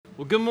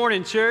Well, good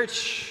morning,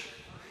 church.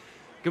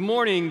 Good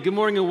morning,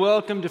 and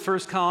welcome to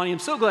First Colony. I'm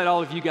so glad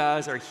all of you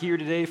guys are here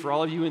today. For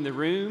all of you in the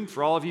room,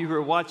 for all of you who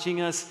are watching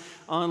us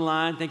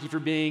online, thank you for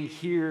being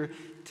here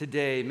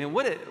today. Man,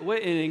 what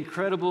an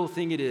incredible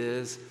thing it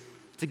is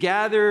to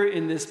gather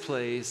in this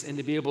place and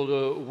to be able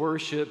to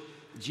worship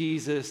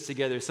Jesus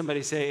together.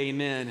 Somebody say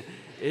amen.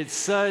 It's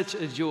such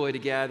a joy to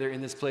gather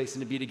in this place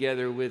and to be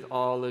together with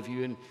all of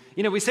you. And,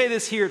 you know, we say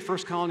this here at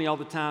First Colony all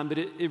the time, but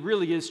it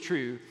really is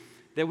true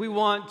that we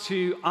want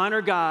to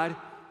honor God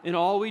in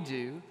all we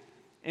do,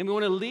 and we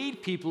want to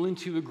lead people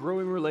into a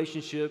growing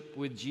relationship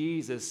with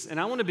Jesus. And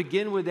I want to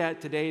begin with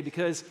that today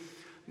because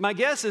my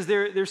guess is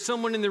there's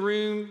someone in the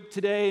room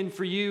today, and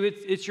for you,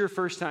 it's your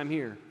first time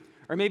here.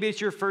 Or maybe it's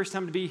your first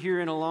time to be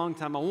here in a long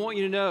time. I want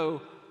you to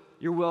know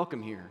you're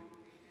welcome here.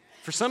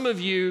 For some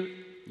of you,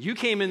 you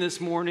came in this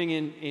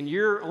morning and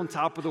you're on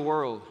top of the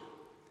world.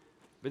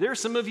 But there are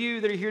some of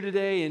you that are here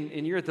today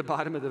and you're at the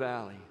bottom of the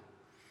valley.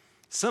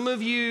 Some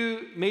of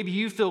you, maybe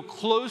you feel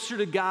closer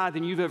to God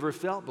than you've ever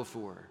felt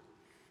before.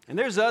 And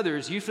there's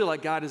others, you feel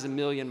like God is a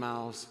million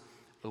miles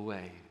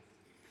away.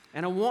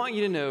 And I want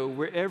you to know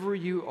wherever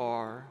you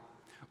are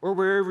or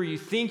wherever you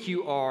think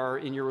you are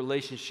in your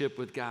relationship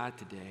with God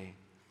today,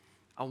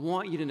 I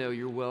want you to know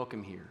you're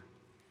welcome here.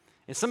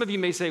 And some of you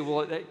may say,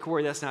 well,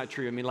 Corey, that's not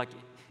true. I mean, like,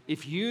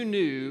 if you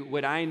knew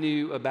what I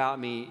knew about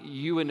me,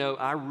 you would know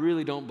I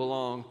really don't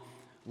belong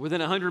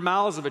within 100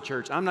 miles of a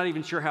church. I'm not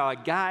even sure how I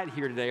got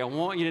here today. I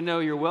want you to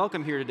know you're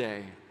welcome here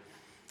today.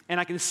 And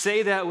I can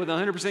say that with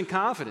 100%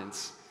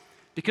 confidence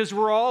because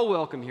we're all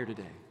welcome here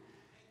today.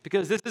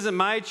 Because this isn't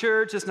my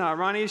church, it's not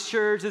Ronnie's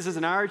church, this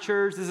isn't our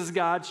church, this is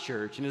God's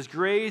church. And His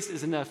grace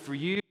is enough for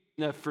you,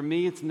 enough for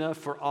me, it's enough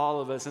for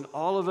all of us. And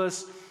all of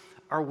us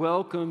are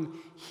welcome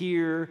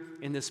here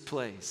in this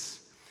place.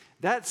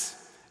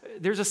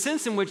 There's a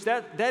sense in which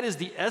that is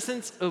the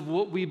essence of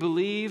what we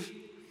believe,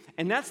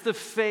 and that's the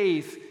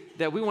faith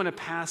that we want to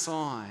pass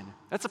on.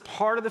 That's a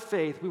part of the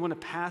faith we want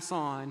to pass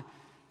on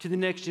to the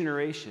next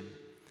generation.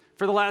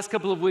 For the last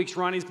couple of weeks,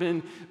 Ronnie's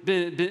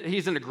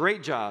he's done a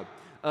great job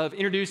of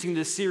introducing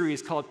this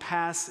series called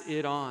Pass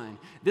It On.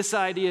 This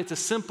idea, it's a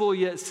simple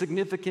yet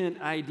significant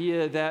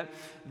idea that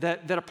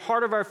a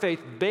part of our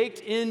faith, baked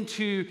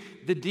into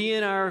the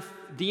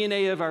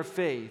DNA of our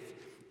faith,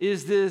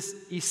 is this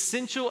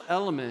essential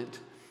element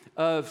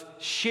of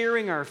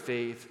sharing our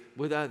faith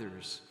with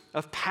others,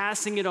 of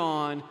passing it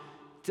on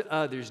to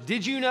others.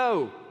 Did you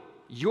know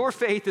your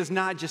faith is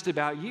not just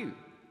about you?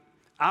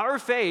 Our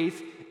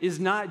faith is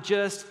not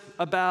just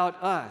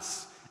about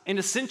us. An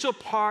essential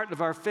part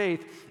of our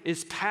faith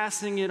is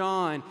passing it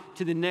on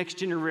to the next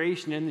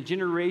generation and the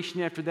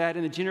generation after that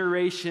and the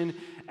generation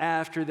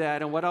after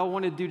that. And what I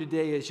want to do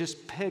today is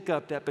just pick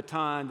up that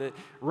baton that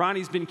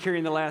Ronnie's been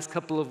carrying the last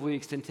couple of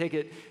weeks and take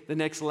it the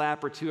next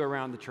lap or two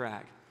around the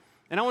track.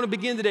 And I want to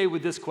begin today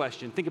with this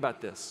question. Think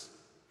about this.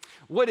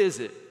 What is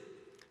it?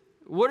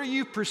 What are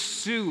you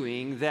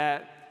pursuing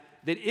that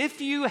if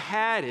you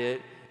had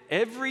it,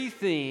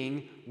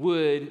 everything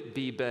would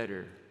be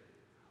better?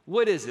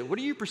 What is it? What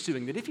are you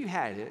pursuing that if you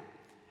had it,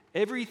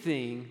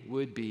 everything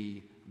would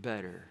be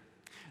better?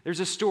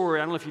 There's a story,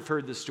 I don't know if you've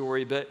heard this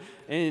story, but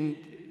in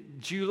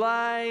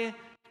July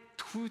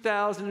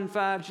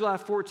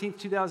 14th,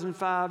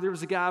 2005, there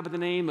was a guy by the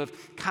name of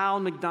Kyle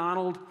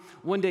McDonald.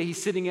 One day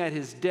he's sitting at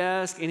his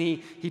desk and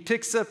he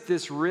picks up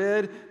this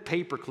red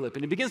paperclip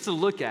and he begins to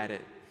look at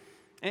it.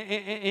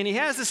 And he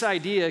has this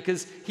idea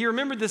because he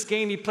remembered this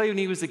game he played when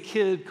he was a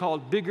kid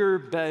called Bigger,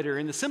 Better.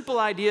 And the simple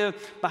idea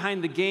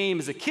behind the game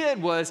as a kid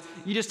was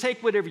you just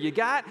take whatever you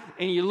got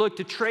and you look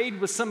to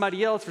trade with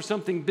somebody else for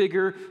something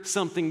bigger,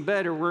 something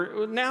better.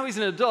 Where now he's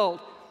an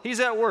adult. He's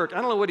at work.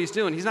 I don't know what he's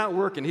doing. He's not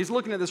working. He's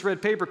looking at this red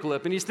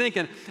paperclip and he's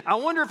thinking, I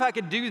wonder if I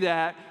could do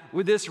that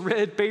with this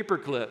red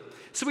paperclip.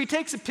 So he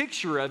takes a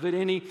picture of it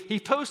and he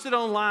posts it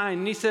online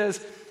and he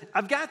says,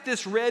 I've got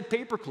this red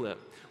paperclip.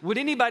 Would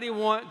anybody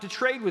want to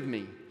trade with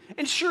me?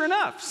 And sure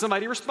enough,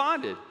 somebody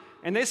responded.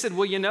 And they said,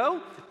 well, you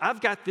know, I've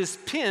got this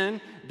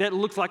pen that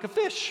looks like a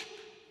fish.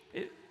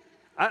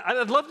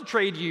 I'd love to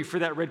trade you for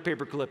that red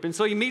paperclip. And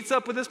so he meets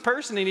up with this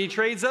person and he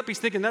trades up. He's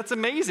thinking, that's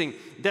amazing.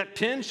 That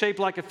pen shaped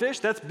like a fish,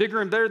 that's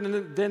bigger and better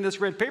than this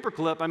red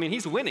paperclip. I mean,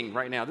 he's winning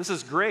right now. This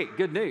is great.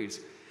 Good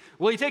news.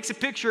 Well, he takes a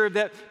picture of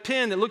that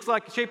pen that looks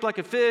like shaped like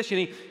a fish,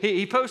 and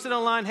he posted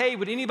online, hey,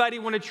 would anybody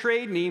want to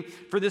trade me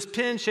for this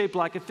pen shaped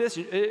like a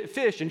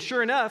fish? And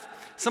sure enough,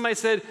 somebody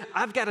said,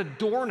 I've got a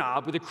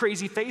doorknob with a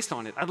crazy face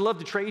on it. I'd love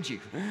to trade you.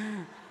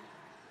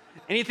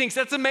 And he thinks,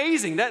 that's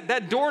amazing.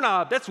 That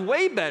doorknob, that's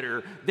way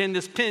better than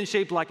this pen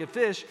shaped like a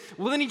fish.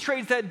 Well, then he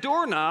trades that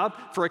doorknob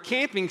for a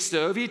camping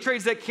stove. He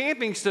trades that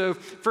camping stove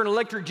for an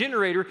electric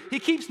generator. He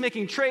keeps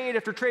making trade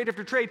after trade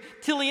after trade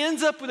till he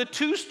ends up with a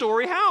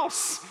 2-story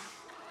house.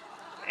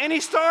 And he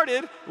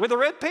started with a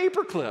red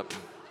paperclip.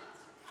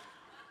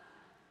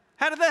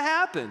 How did that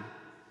happen?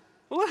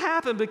 Well, it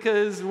happened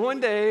because one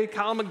day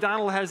Kyle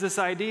McDonald has this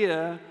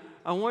idea,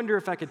 I wonder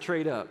if I could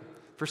trade up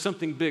for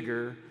something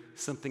bigger,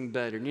 something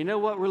better. And you know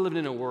what? We're living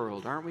in a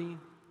world, aren't we?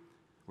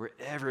 Where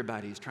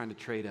everybody's trying to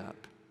trade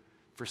up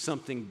for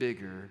something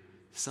bigger,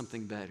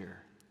 something better.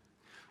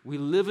 We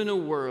live in a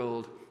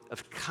world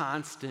of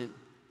constant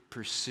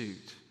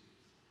pursuit.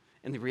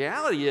 And the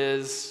reality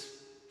is,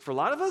 for a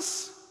lot of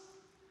us,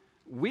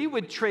 we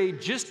would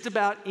trade just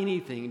about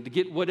anything to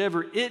get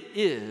whatever it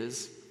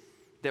is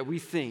that we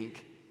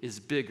think is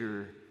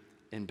bigger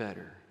and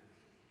better.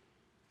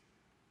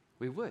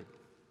 We would.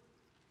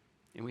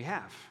 And we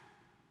have.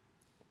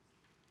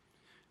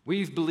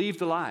 We've believed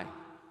the lie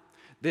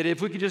that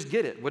if we could just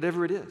get it,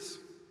 whatever it is,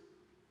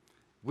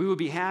 we would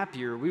be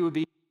happier, we would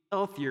be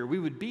healthier, we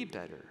would be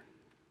better.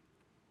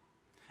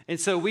 And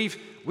so we've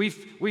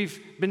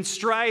been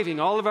striving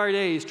all of our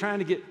days trying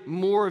to get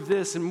more of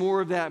this and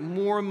more of that,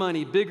 more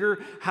money,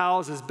 bigger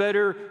houses,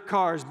 better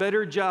cars,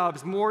 better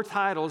jobs, more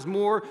titles,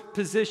 more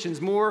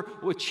positions, more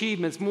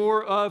achievements,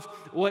 more of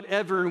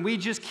whatever. And we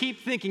just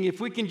keep thinking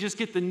if we can just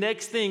get the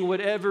next thing,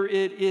 whatever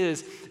it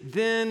is,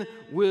 then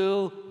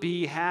we'll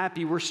be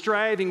happy. We're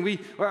striving.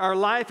 Our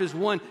life is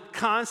one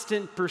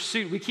constant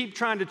pursuit. We keep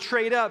trying to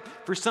trade up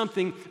for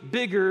something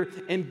bigger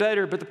and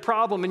better. But the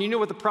problem, and you know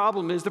what the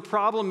problem is? The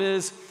problem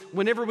is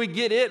whenever we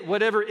get it,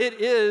 whatever it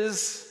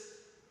is,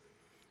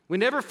 we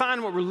never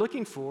find what we're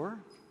looking for.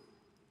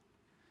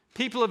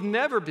 People have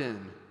never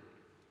been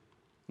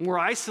more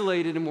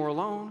isolated and more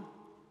alone.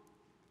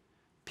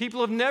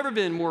 People have never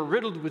been more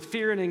riddled with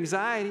fear and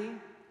anxiety.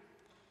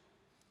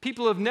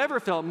 People have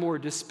never felt more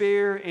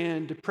despair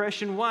and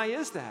depression. Why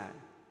is that?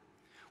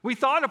 We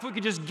thought if we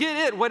could just get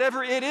it,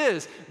 whatever it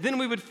is, then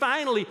we would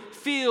finally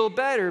feel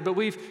better, but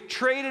we've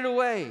traded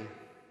away.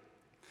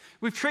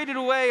 We've traded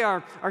away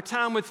our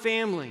time with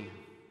family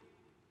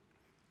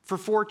for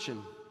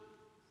fortune.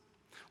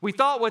 We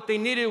thought what they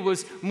needed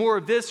was more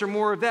of this or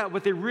more of that.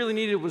 What they really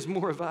needed was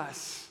more of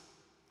us.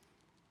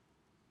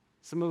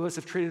 Some of us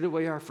have traded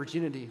away our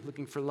virginity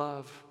looking for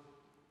love.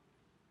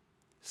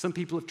 Some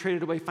people have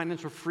traded away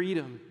financial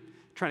freedom,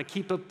 trying to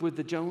keep up with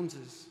the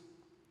Joneses.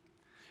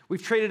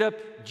 We've traded up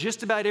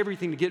just about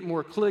everything to get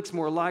more clicks,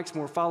 more likes,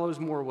 more follows,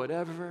 more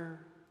whatever.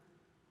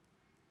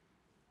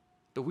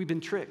 But we've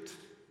been tricked,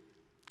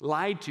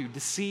 lied to,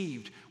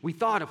 deceived. We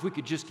thought if we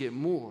could just get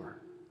more.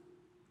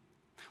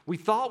 We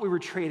thought we were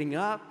trading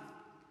up,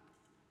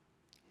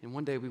 and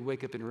one day we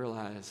wake up and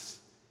realize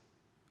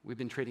we've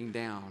been trading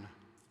down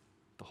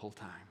the whole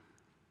time.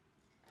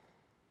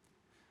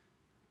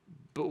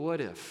 But what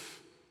if?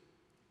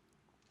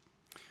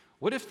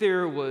 What if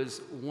there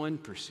was one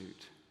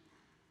pursuit?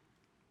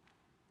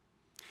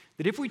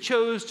 That if we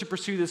chose to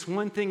pursue this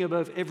one thing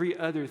above every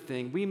other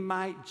thing, we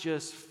might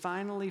just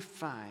finally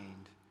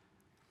find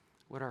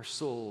what our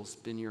soul's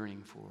been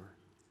yearning for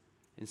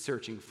and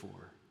searching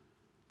for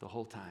the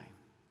whole time.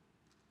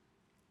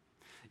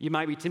 You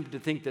might be tempted to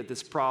think that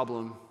this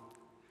problem,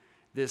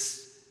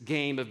 this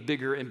game of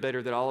bigger and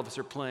better that all of us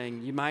are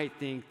playing, you might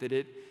think that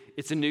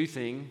it's a new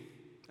thing,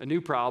 a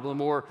new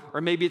problem, or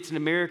maybe it's an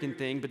American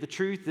thing, but the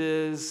truth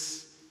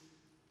is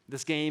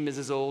this game is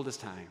as old as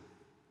time.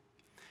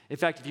 In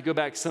fact, if you go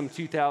back some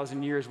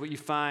 2,000 years, what you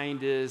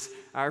find is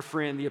our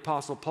friend, the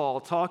Apostle Paul,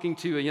 talking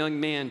to a young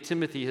man,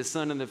 Timothy, his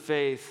son in the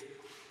faith,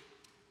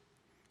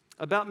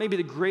 about maybe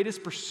the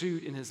greatest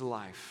pursuit in his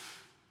life.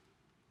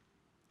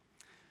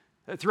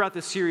 Throughout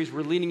this series,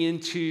 we're leaning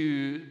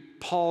into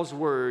Paul's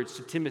words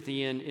to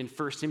Timothy in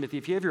 1 Timothy.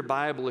 If you have your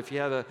Bible, if you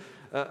have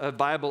a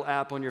Bible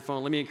app on your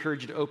phone, let me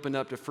encourage you to open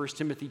up to 1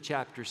 Timothy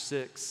chapter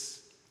 6.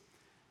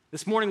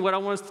 This morning, what I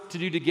want us to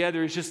do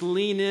together is just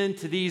lean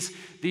into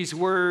these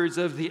words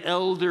of the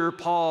elder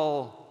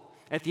Paul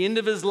at the end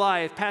of his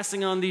life,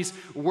 passing on these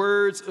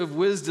words of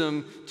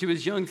wisdom to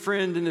his young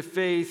friend in the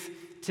faith,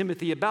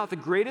 Timothy, about the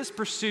greatest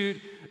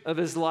pursuit of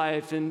his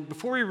life. And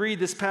before we read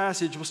this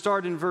passage, we'll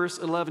start in verse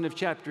 11 of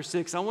chapter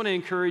 6. I want to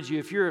encourage you,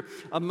 if you're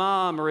a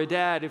mom or a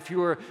dad, if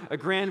you're a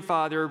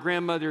grandfather or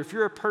grandmother, if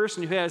you're a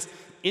person who has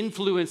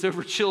influence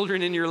over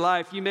children in your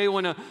life, you may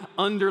want to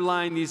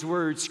underline these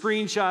words,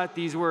 screenshot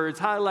these words,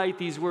 highlight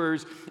these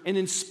words, and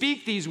then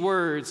speak these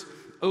words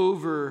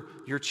over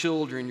your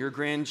children, your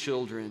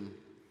grandchildren.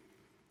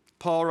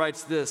 Paul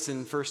writes this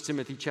in 1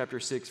 Timothy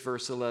chapter 6,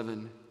 verse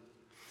 11.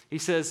 He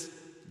says,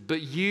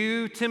 "But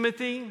you,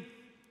 Timothy,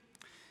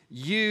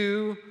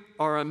 you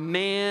are a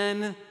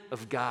man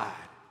of God."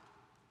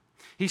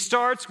 He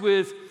starts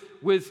with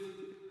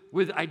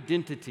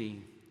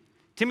identity.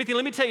 Timothy,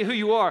 let me tell you who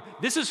you are.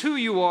 This is who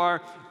you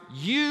are.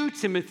 You,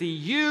 Timothy,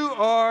 you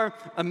are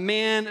a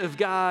man of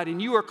God,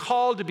 and you are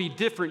called to be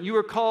different. You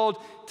are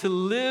called to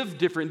live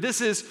different. This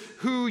is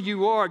who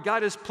you are.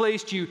 God has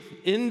placed you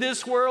in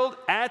this world,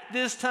 at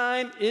this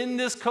time, in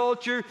this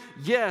culture.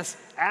 Yes,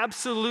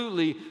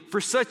 absolutely.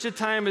 For such a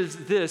time as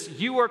this,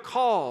 you are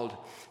called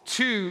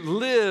to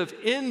live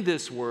in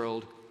this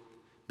world,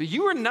 but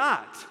you are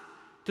not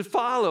to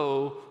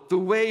follow the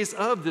ways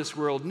of this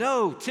world.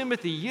 No,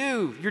 Timothy,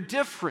 you're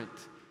different.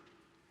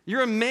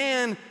 You're a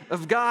man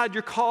of God.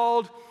 You're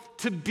called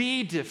to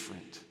be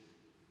different.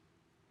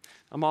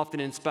 I'm often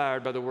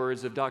inspired by the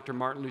words of Dr.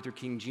 Martin Luther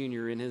King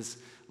Jr. in his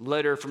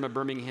letter from a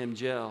Birmingham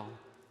jail.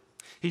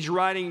 He's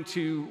writing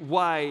to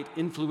white,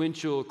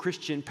 influential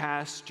Christian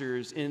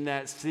pastors in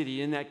that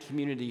city, in that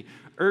community,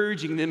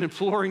 urging them,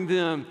 imploring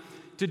them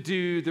to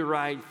do the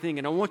right thing.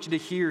 And I want you to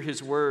hear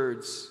his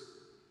words.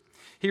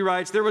 He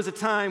writes, "There was a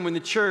time when the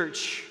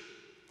church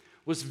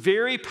was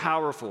very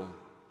powerful,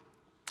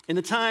 in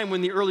the time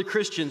when the early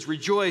Christians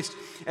rejoiced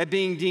at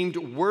being deemed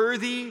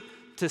worthy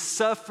to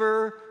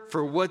suffer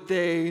for what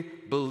they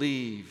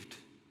believed.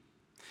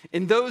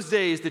 In those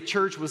days, the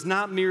church was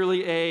not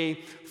merely a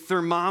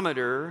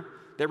thermometer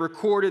that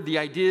recorded the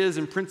ideas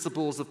and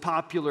principles of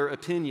popular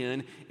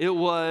opinion. It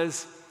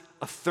was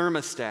a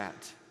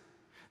thermostat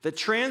that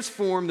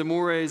transformed the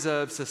mores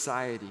of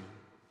society.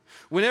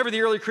 Whenever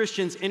the early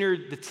Christians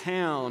entered the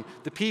town,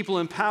 the people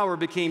in power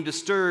became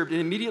disturbed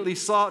and immediately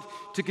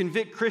sought to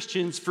convict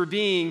Christians for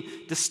being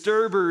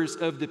disturbers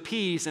of the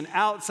peace and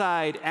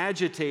outside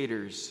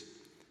agitators.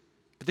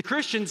 But the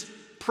Christians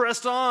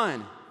pressed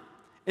on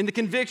in the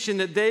conviction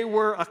that they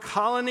were a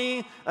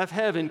colony of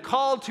heaven,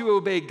 called to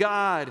obey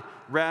God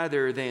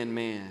rather than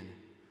man.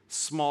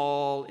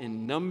 Small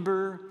in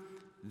number,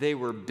 they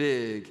were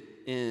big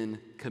in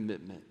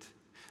commitment.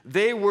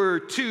 They were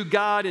too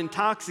God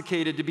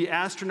intoxicated to be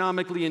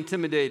astronomically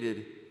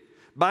intimidated.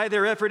 By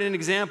their effort and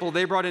example,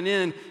 they brought an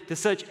end to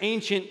such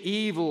ancient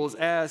evils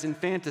as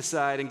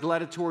infanticide and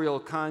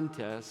gladiatorial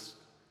contests.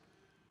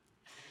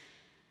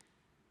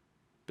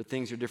 But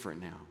things are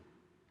different now.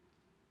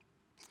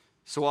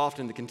 So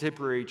often, the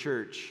contemporary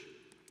church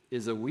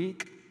is a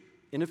weak,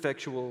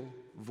 ineffectual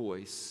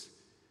voice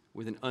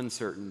with an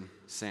uncertain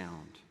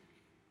sound.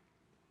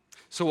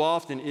 So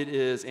often, it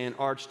is an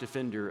arch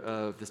defender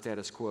of the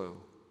status quo.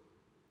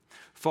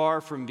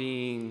 Far from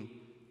being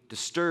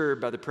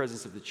disturbed by the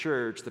presence of the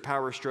church, the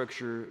power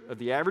structure of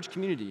the average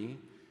community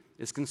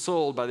is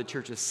consoled by the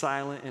church's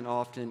silent and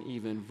often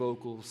even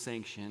vocal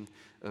sanction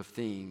of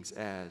things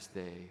as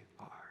they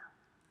are.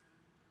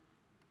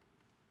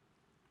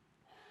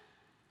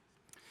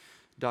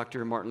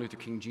 Dr. Martin Luther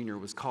King Jr.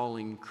 was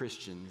calling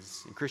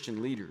Christians and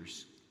Christian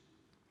leaders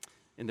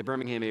in the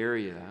Birmingham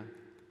area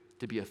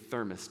to be a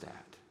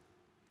thermostat,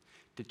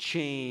 to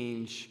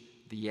change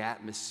the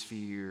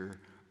atmosphere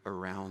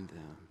around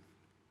them,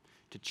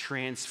 to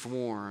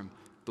transform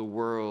the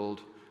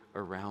world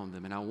around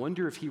them. And I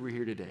wonder if he were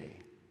here today,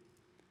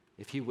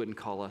 if he wouldn't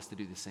call us to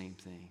do the same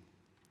thing.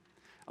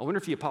 I wonder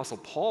if the Apostle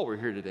Paul were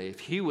here today, if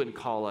he wouldn't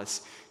call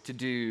us to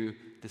do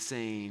the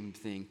same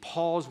thing.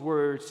 Paul's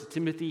words to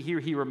Timothy here,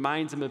 he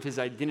reminds him of his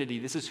identity.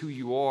 This is who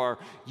you are.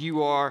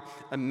 You are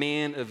a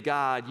man of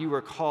God. You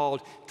are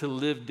called to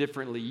live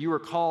differently. You are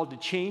called to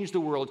change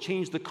the world,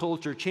 change the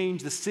culture,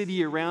 change the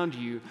city around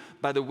you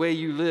by the way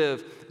you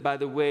live, by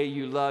the way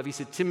you love. He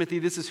said, Timothy,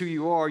 this is who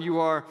you are. You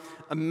are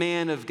a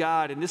man of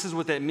God. And this is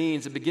what that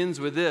means. It begins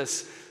with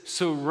this.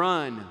 So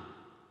run.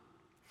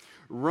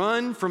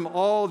 Run from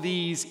all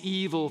these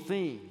evil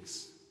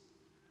things.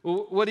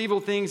 Well, what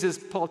evil things is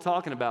Paul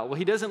talking about? Well,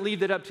 he doesn't leave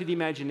that up to the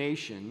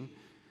imagination.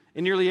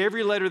 In nearly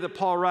every letter that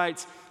Paul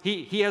writes,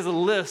 he has a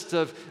list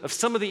of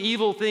some of the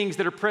evil things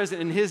that are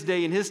present in his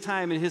day, in his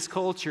time, in his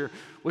culture.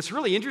 What's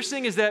really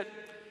interesting is that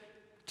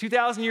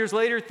 2,000 years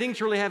later,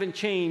 things really haven't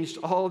changed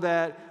all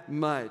that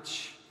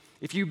much.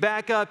 If you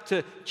back up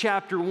to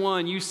chapter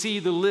 1, you see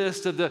the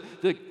list of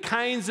the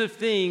kinds of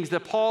things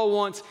that Paul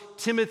wants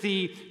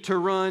Timothy to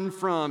run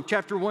from.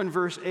 Chapter 1,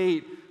 verse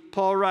 8.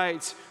 Paul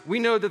writes, we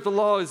know that the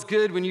law is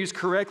good when used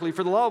correctly,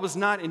 for the law was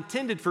not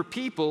intended for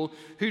people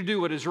who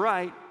do what is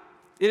right.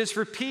 It is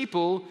for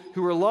people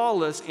who are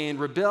lawless and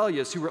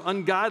rebellious, who are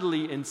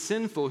ungodly and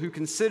sinful, who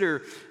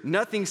consider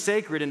nothing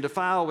sacred and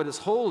defile what is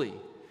holy,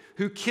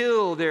 who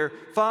kill their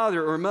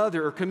father or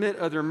mother or commit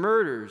other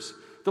murders.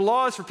 The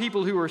law is for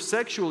people who are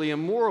sexually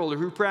immoral or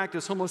who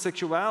practice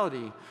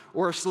homosexuality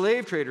or are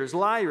slave traders,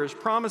 liars,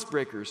 promise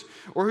breakers,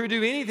 or who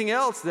do anything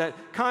else that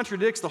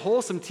contradicts the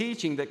wholesome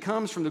teaching that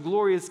comes from the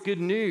glorious good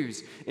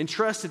news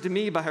entrusted to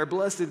me by our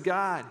blessed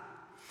God.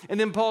 And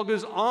then Paul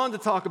goes on to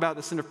talk about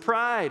the sin of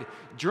pride,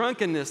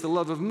 drunkenness, the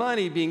love of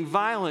money, being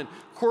violent,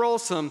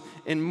 quarrelsome,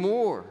 and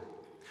more.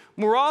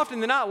 More often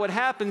than not, what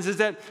happens is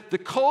that the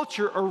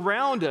culture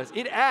around us,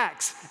 it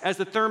acts as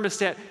the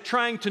thermostat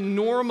trying to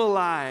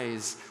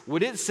normalize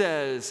what it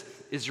says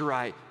is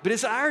right. But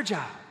it's our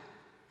job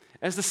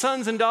as the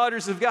sons and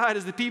daughters of God,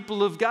 as the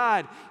people of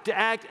God, to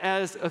act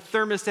as a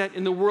thermostat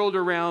in the world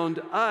around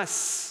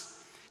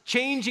us,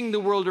 changing the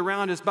world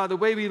around us by the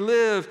way we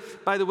live,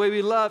 by the way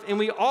we love. And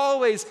we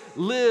always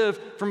live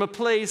from a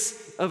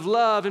place of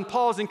love. And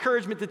Paul's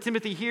encouragement to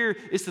Timothy here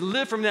is to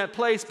live from that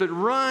place, but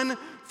run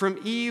from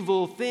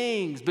evil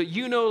things. But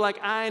you know, like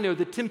I know,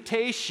 the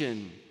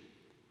temptation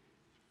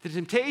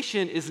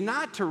is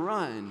not to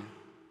run.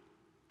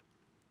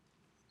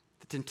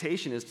 The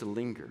temptation is to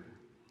linger.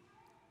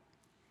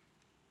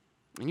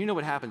 And you know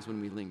what happens when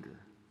we linger.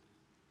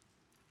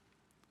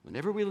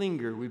 Whenever we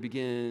linger, we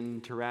begin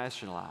to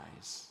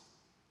rationalize.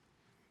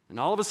 And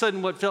all of a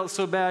sudden, what felt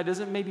so bad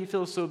doesn't maybe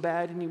feel so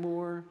bad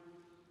anymore.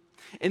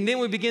 And then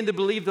we begin to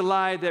believe the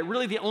lie that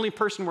really the only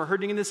person we're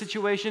hurting in this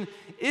situation,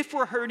 if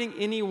we're hurting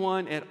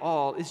anyone at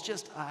all, is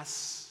just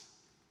us.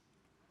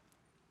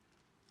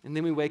 And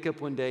then we wake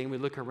up one day and we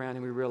look around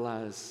and we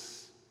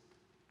realize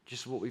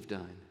just what we've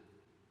done,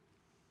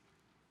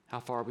 how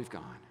far we've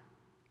gone.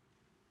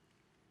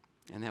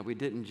 And that we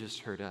didn't just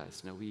hurt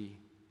us. No, we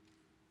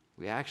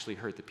actually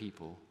hurt the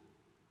people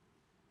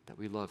that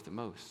we love the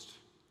most.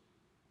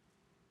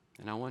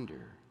 And I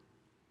wonder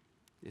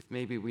if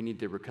maybe we need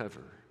to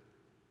recover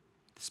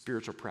the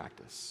spiritual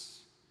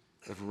practice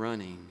of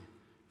running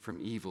from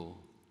evil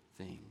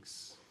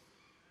things.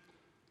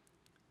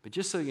 But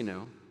just so you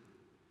know,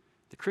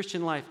 the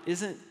Christian life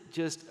isn't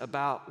just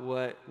about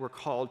what we're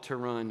called to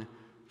run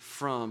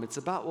from. It's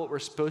about what we're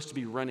supposed to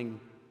be running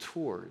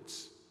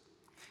towards.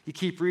 You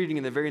keep reading,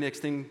 and the very next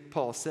thing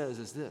Paul says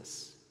is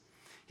this.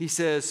 He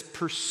says,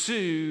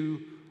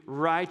 pursue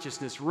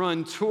righteousness.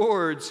 Run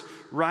towards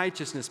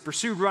righteousness.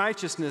 Pursue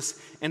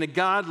righteousness and a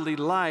godly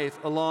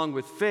life along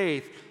with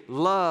faith,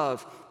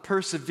 love,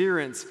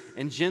 perseverance,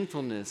 and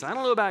gentleness. I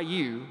don't know about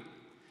you,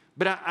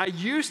 but I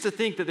used to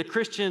think that the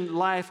Christian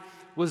life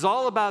was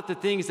all about the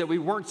things that we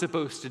weren't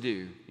supposed to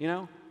do, you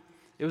know?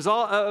 It was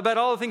all about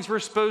all the things we're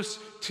supposed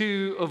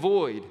to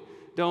avoid.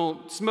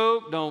 Don't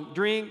smoke, don't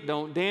drink,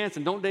 don't dance,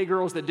 and don't date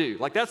girls that do.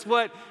 Like that's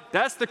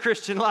the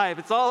Christian life.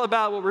 It's all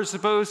about what we're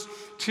supposed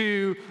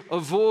to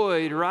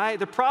avoid, right?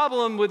 The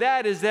problem with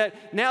that is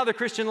that now the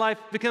Christian life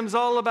becomes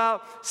all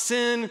about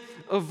sin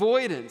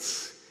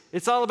avoidance.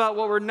 It's all about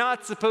what we're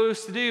not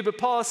supposed to do. But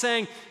Paul is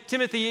saying,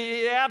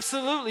 Timothy,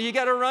 absolutely, you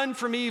got to run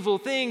from evil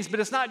things, but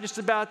it's not just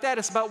about that.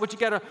 It's about what you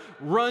got to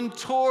run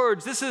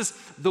towards. This is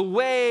the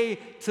way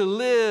to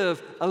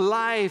live a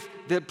life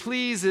that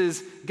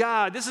pleases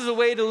God. This is a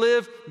way to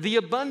live the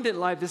abundant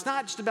life. It's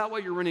not just about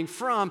what you're running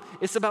from.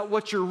 It's about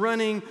what you're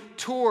running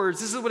towards.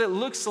 This is what it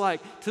looks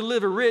like to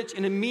live a rich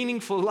and a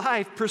meaningful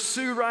life.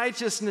 Pursue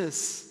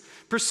righteousness.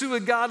 Pursue a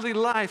godly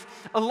life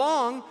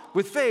along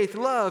with faith,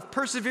 love,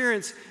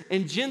 perseverance,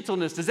 and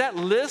gentleness. Does that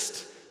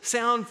list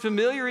sound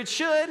familiar? It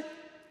should.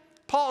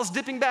 Paul's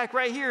dipping back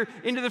right here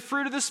into the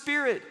fruit of the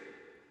Spirit.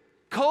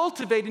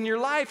 Cultivate in your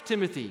life,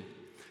 Timothy.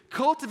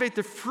 Cultivate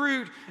the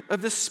fruit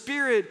of the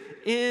Spirit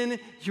in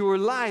your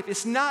life.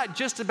 It's not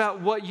just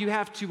about what you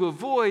have to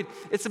avoid.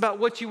 It's about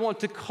what you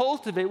want to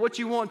cultivate, what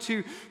you want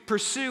to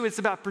pursue. It's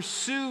about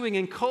pursuing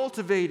and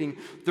cultivating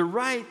the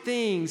right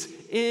things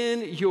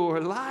in your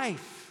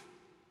life.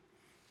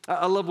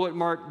 I love what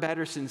Mark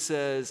Batterson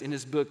says in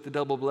his book, The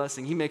Double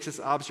Blessing. He makes this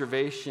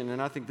observation,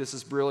 and I think this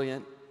is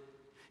brilliant.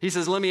 He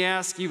says, let me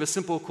ask you a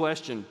simple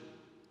question.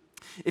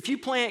 If you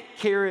plant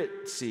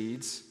carrot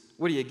seeds,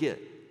 what do you get?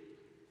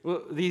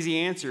 Well, the easy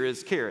answer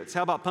is carrots.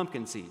 How about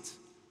pumpkin seeds?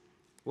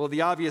 Well,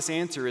 the obvious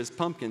answer is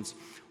pumpkins.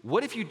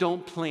 What if you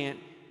don't plant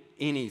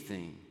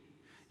anything?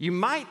 You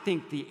might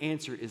think the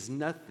answer is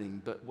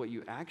nothing, but what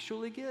you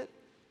actually get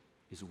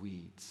is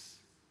weeds.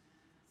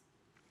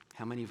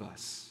 How many of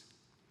us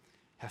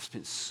have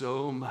spent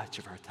so much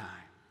of our time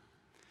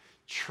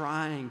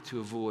trying to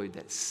avoid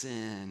that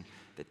sin,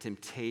 that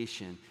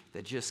temptation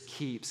that just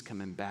keeps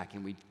coming back,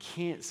 and we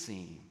can't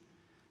seem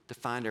to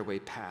find our way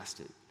past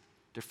it,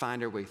 to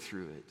find our way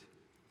through it,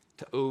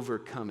 to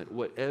overcome it,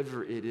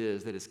 whatever it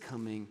is that is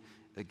coming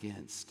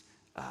against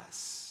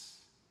us.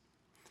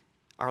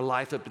 Our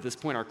life up to this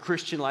point, our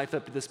Christian life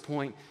up to this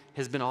point,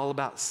 has been all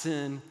about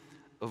sin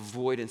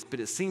avoidance, but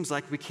it seems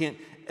like we can't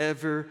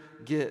ever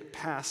get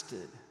past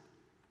it.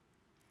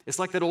 It's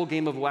like that old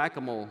game of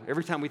whack-a-mole.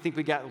 Every time we think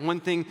we got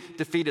one thing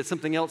defeated,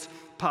 something else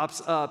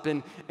pops up.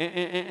 And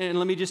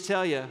let me just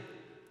tell you,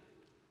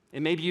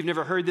 and maybe you've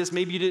never heard this,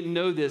 maybe you didn't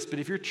know this, but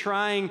if you're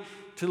trying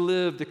to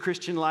live the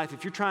Christian life,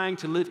 if you're trying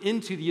to live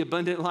into the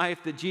abundant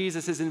life that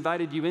Jesus has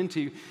invited you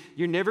into,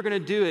 you're never going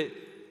to do it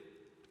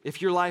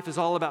if your life is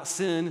all about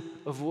sin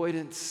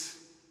avoidance.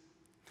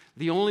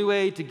 The only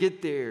way to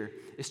get there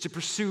is to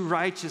pursue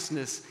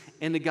righteousness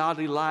and the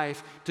godly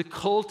life, to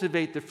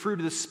cultivate the fruit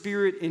of the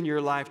Spirit in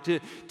your life, to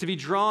be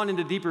drawn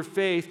into deeper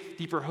faith,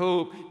 deeper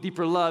hope,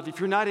 deeper love.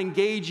 If you're not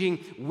engaging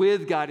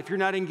with God, if you're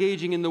not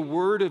engaging in the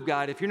Word of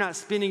God, if you're not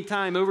spending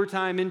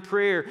overtime in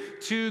prayer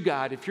to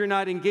God, if you're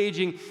not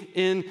engaging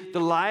in the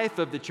life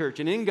of the church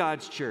and in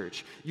God's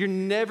church, you're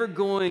never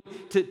going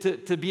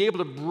to be able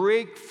to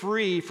break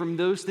free from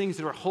those things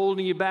that are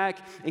holding you back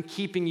and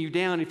keeping you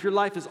down. If your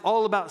life is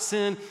all about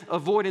sin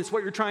avoidance,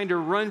 what you're trying to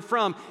run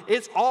from,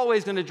 it's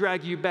always going to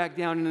drag you back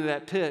down into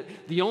that pit.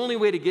 The only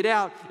way to get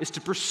out is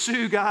to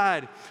pursue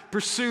God,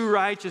 pursue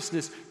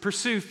righteousness,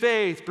 pursue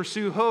faith,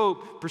 pursue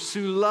hope,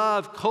 pursue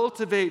love,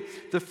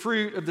 cultivate the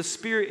fruit of the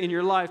Spirit in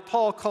your life.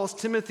 Paul calls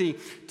Timothy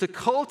to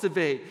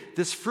cultivate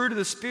this fruit of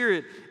the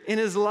Spirit in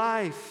his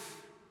life.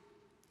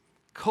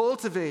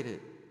 Cultivate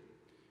it.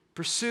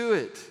 Pursue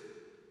it.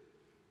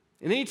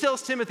 And then he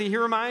tells Timothy, he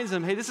reminds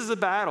him, hey, this is a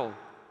battle.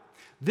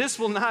 This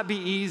will not be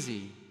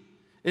easy.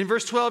 In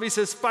verse 12, he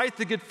says, fight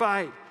the good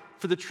fight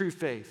for the true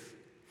faith.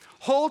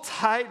 Hold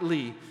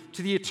tightly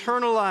to the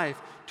eternal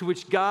life to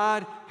which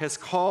God has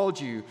called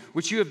you,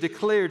 which you have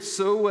declared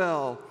so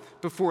well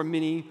before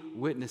many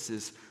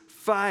witnesses.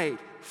 Fight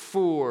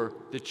for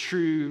the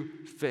true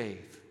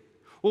faith.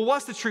 Well,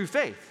 what's the true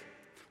faith?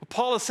 Well,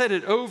 Paul has said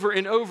it over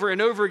and over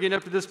and over again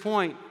up to this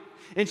point.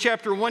 In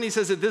chapter 1, he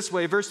says it this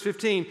way, verse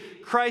 15,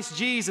 Christ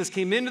Jesus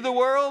came into the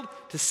world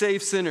to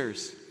save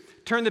sinners,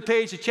 Turn the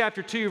page to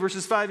chapter 2,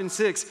 verses 5 and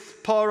 6.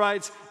 Paul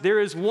writes, there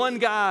is one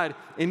God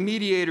and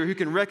mediator who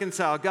can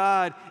reconcile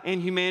God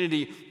and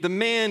humanity, the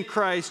man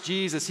Christ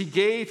Jesus. He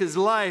gave his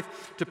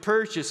life to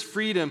purchase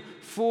freedom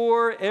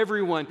for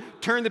everyone.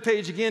 Turn the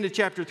page again to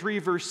chapter 3,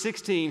 verse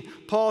 16.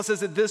 Paul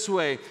says it this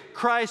way: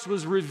 Christ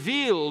was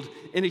revealed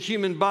in a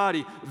human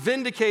body,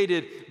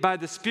 vindicated by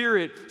the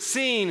Spirit,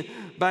 seen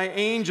by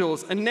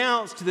angels,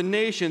 announced to the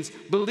nations,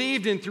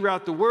 believed in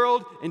throughout the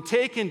world, and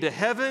taken to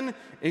heaven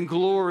in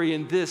glory.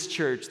 In this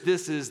church,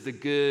 this is the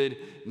good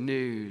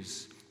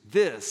news.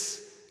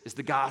 This is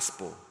the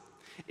gospel.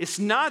 It's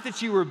not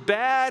that you were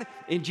bad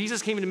and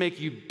Jesus came to make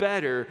you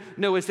better.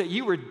 No, it's that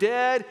you were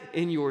dead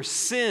in your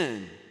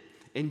sin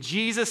and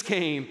Jesus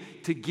came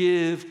to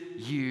give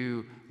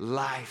you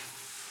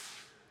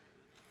life.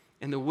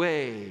 And the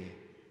way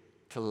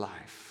to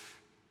life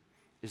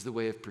is the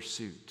way of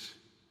pursuit,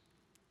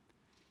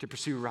 to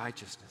pursue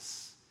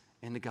righteousness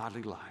and the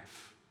godly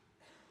life.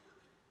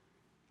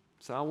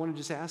 So I want to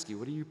just ask you,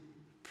 what are you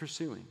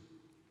pursuing?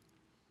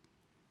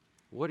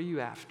 What are you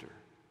after?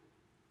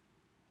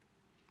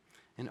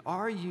 And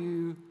are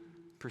you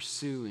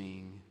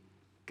pursuing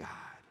God?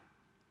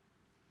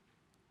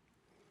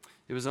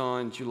 It was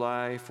on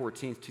July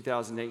 14th,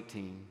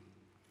 2018,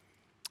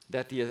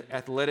 that the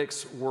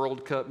Athletics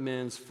World Cup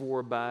men's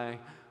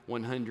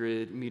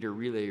 4x100 meter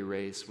relay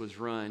race was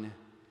run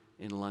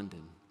in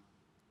London.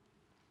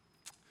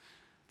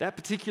 That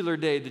particular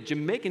day, the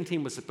Jamaican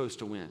team was supposed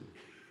to win.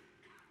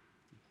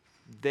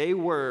 They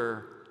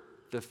were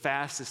the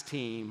fastest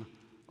team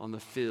on the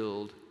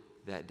field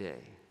that day.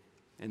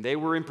 And they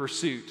were in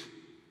pursuit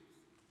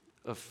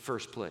of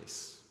first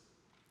place.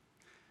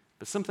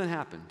 But something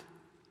happened.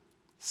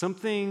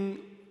 Something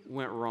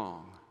went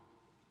wrong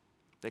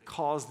that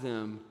caused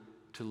them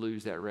to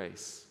lose that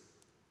race.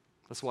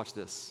 Let's watch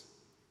this.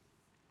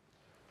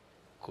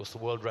 Of course, the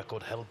world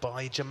record held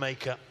by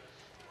Jamaica,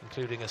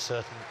 including a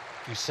certain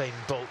Usain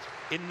Bolt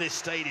in this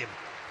stadium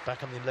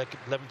back on the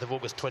 11th of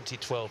August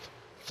 2012.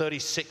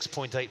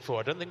 36.84.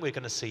 I don't think we're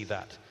going to see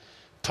that.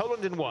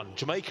 Poland in 1,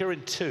 Jamaica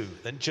in 2,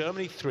 then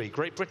Germany 3,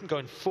 Great Britain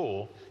going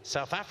 4,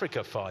 South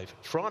Africa 5,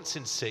 France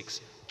in 6,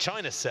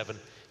 China 7,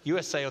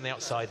 USA on the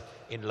outside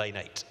in lane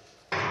 8.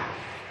 Well,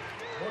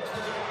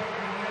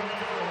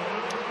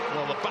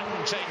 the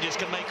baton changes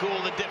can make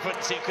all the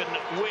difference. You can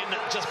win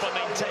just by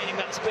maintaining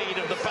that speed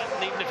of the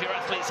baton, even if your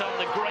athletes aren't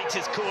the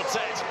greatest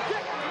quartet.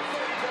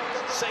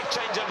 Safe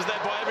changeovers there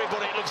by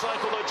everybody, it looks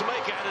like, although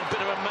Jamaica had a bit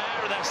of a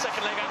mare, and their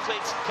second leg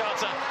athletes,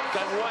 Carter,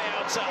 going way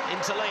out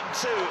into lane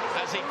 2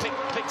 as he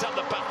picked up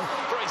the baton.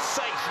 Very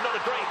safe, not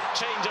a great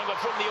changeover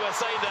from the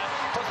USA there,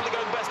 possibly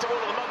going best of all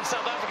of them.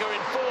 South Africa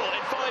in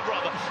 5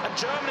 rather, and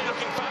Germany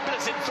looking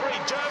fabulous in 3.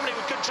 Germany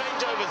with good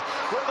changeovers.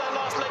 Will their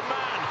last leg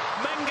man,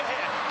 Menga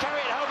here, carry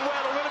it home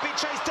well, or will it be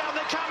chased down?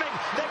 They're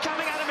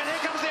coming at him, and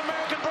here comes the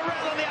American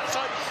Burrell on the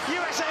outside.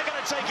 USA are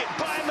going to take it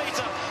by a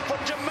metre from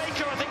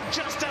Jamaica, I think,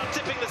 just out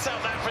tipping the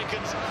South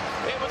Africans.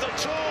 It was a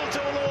tall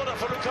order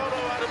for Ricardo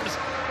Adams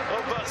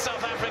of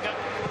South Africa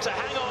to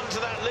hang on to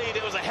that lead.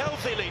 It was a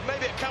healthy lead,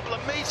 maybe a couple of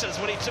metres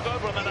when he took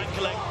over on that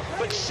ankle leg,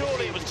 but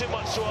surely it was too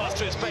much to ask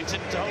to expect him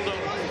to hold on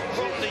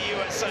from the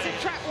USA. It's a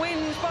track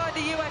win by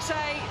the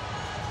USA.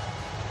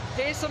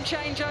 Here's some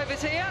changeovers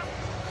here.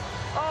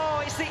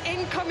 Oh, it's the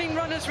incoming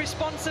runner's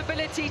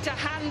responsibility to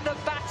hand the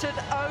baton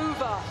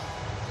over.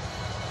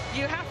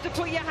 You have to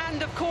put your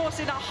hand, of course,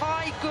 in a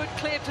high, good,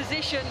 clear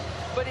position,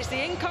 but it's the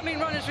incoming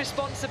runner's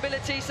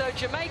responsibility. So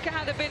Jamaica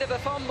had a bit of a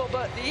fumble,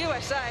 but the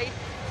USA,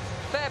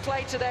 fair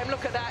play to them.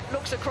 Look at that,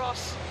 looks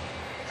across,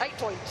 8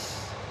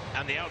 points.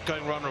 And the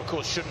outgoing runner, of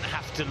course, shouldn't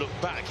have to look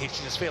back. He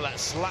should just feel that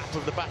slap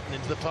of the baton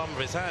into the palm of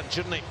his hand,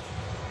 shouldn't he?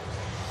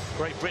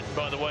 Great Britain,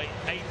 by the way,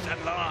 8th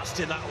and last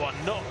in that one.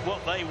 Not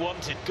what they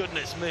wanted,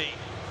 goodness me.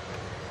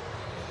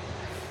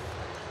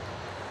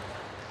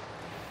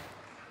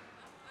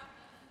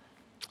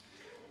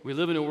 We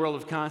live in a world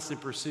of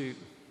constant pursuit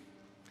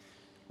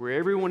where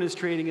everyone is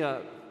trading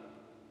up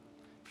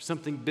for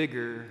something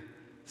bigger,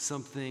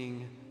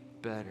 something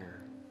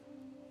better.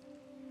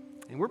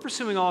 And we're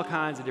pursuing all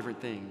kinds of different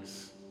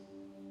things.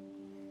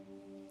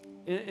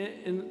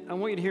 And I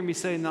want you to hear me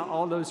say not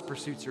all those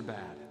pursuits are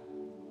bad.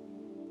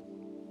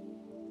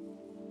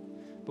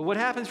 But what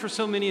happens for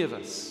so many of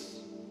us,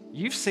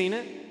 you've seen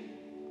it,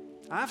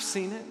 I've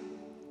seen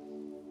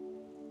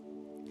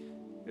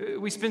it.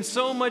 We spend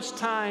so much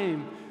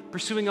time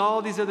pursuing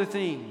all these other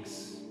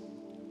things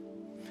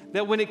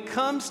that when it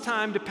comes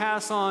time to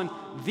pass on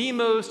the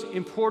most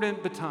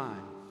important baton,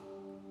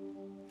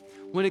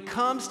 when it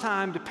comes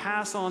time to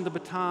pass on the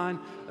baton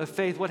of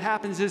faith, what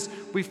happens is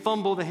we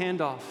fumble the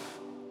handoff.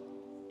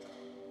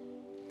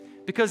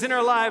 Because in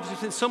our lives, we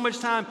spend so much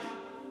time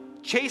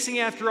chasing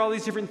after all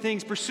these different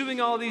things,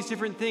 pursuing all these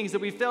different things, that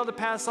we fail to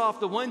pass off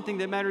the one thing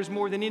that matters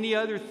more than any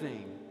other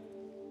thing.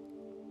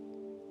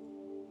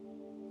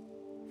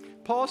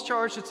 Paul's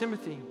charge to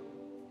Timothy: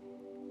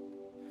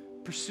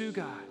 pursue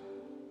God.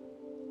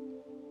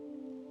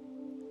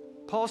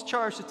 Paul's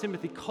charge to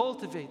Timothy: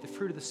 cultivate the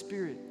fruit of the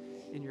Spirit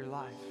in your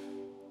life.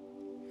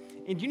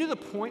 And do you know the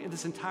point of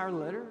this entire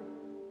letter?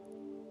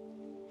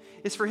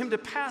 is for him to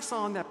pass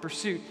on that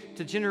pursuit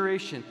to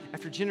generation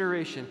after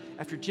generation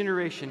after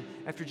generation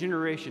after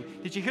generation.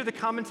 Did you hear the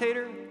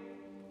commentator?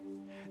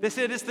 They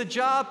said it's the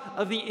job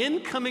of the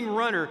incoming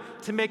runner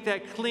to make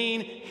that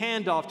clean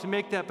handoff, to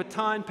make that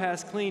baton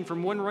pass clean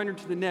from one runner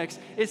to the next.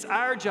 It's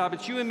our job,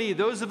 it's you and me,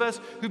 those of us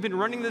who've been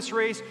running this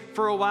race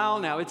for a while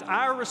now. It's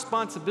our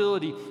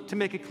responsibility to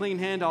make a clean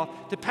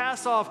handoff, to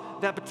pass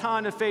off that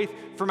baton of faith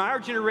from our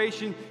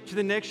generation to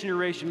the next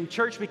generation. In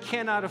church, we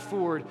cannot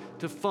afford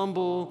to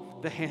fumble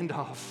the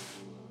handoff.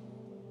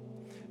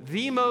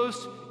 The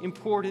most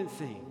important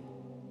thing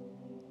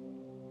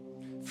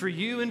for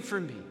you and for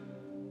me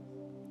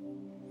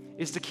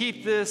is to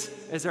keep this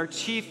as our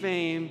chief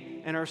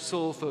aim and our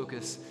sole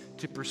focus,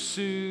 to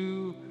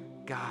pursue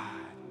God.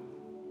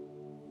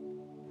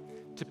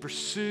 To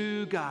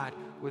pursue God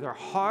with our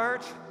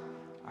heart,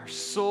 our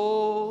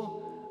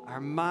soul,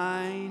 our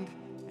mind,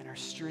 and our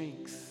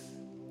strength.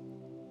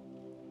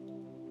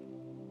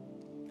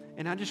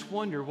 And I just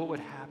wonder what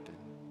would happen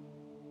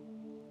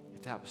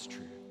if that was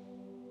true.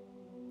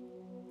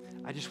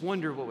 I just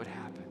wonder what would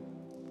happen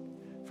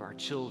for our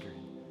children,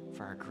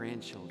 for our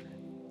grandchildren,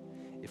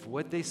 if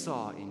what they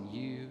saw in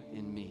you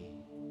and me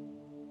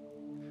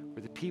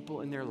were the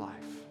people in their life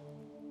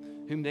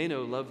whom they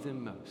know love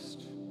them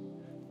most,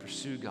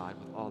 pursue God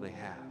with all they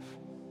have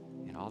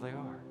and all they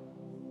are.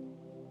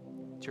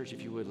 Church,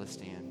 if you would, let's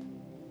stand.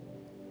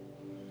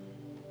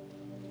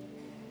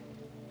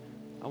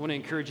 I want to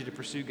encourage you to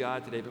pursue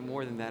God today, but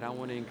more than that, I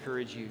want to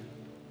encourage you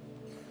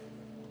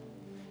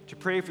to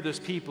pray for those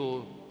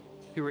people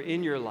who are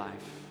in your life,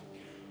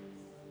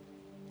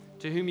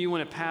 to whom you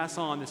want to pass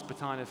on this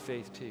baton of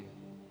faith to.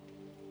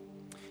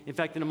 In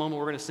fact, in a moment,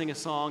 we're going to sing a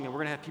song, and we're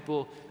going to have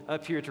people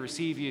up here to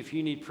receive you if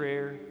you need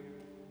prayer.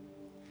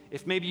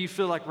 If maybe you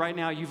feel like right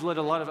now you've let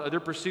a lot of other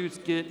pursuits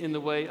get in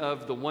the way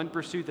of the one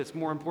pursuit that's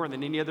more important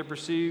than any other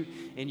pursuit,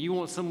 and you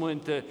want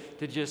someone to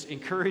just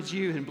encourage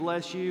you and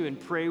bless you and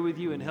pray with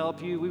you and help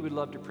you, we would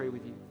love to pray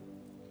with you.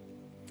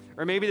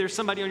 Or maybe there's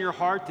somebody on your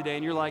heart today,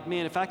 and you're like,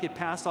 man, if I could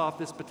pass off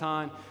this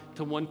baton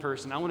to one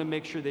person, I want to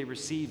make sure they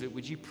receive it.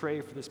 Would you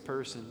pray for this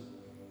person?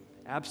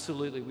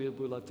 Absolutely, we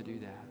would love to do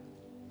that.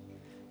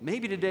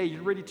 Maybe today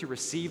you're ready to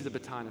receive the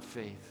baton of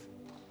faith.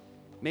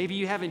 Maybe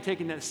you haven't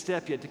taken that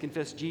step yet to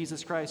confess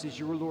Jesus Christ as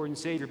your Lord and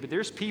Savior, but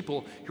there's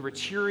people who are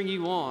cheering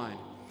you on,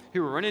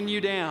 who are running you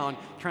down,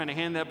 trying to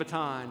hand that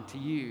baton to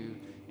you.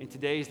 And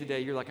today's the day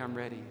you're like, I'm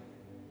ready.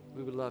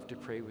 We would love to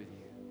pray with you.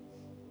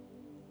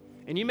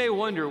 And you may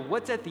wonder,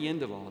 what's at the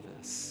end of all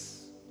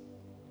this?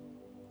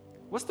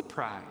 What's the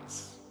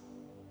prize?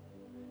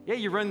 Yeah,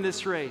 you run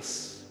this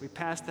race. We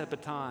pass that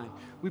baton.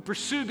 We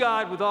pursue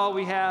God with all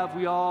we have,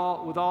 with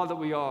all that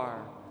we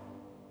are.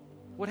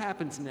 What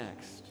happens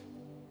next?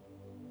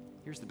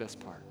 Here's the best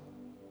part.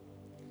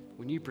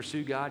 When you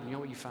pursue God, you know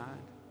what you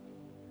find?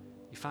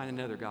 You find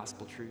another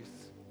gospel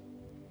truth.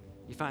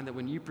 You find that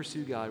when you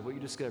pursue God, what you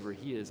discover,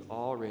 He is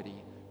already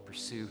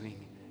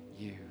pursuing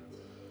you.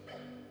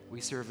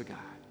 We serve a God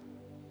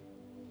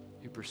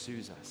who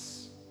pursues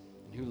us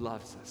and who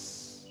loves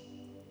us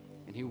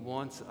and who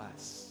wants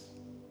us.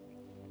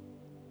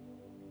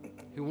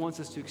 Who wants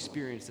us to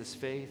experience this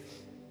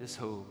faith, this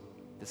hope,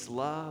 this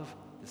love,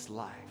 this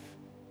life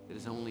that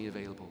is only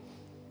available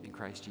in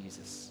Christ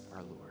Jesus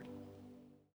our Lord.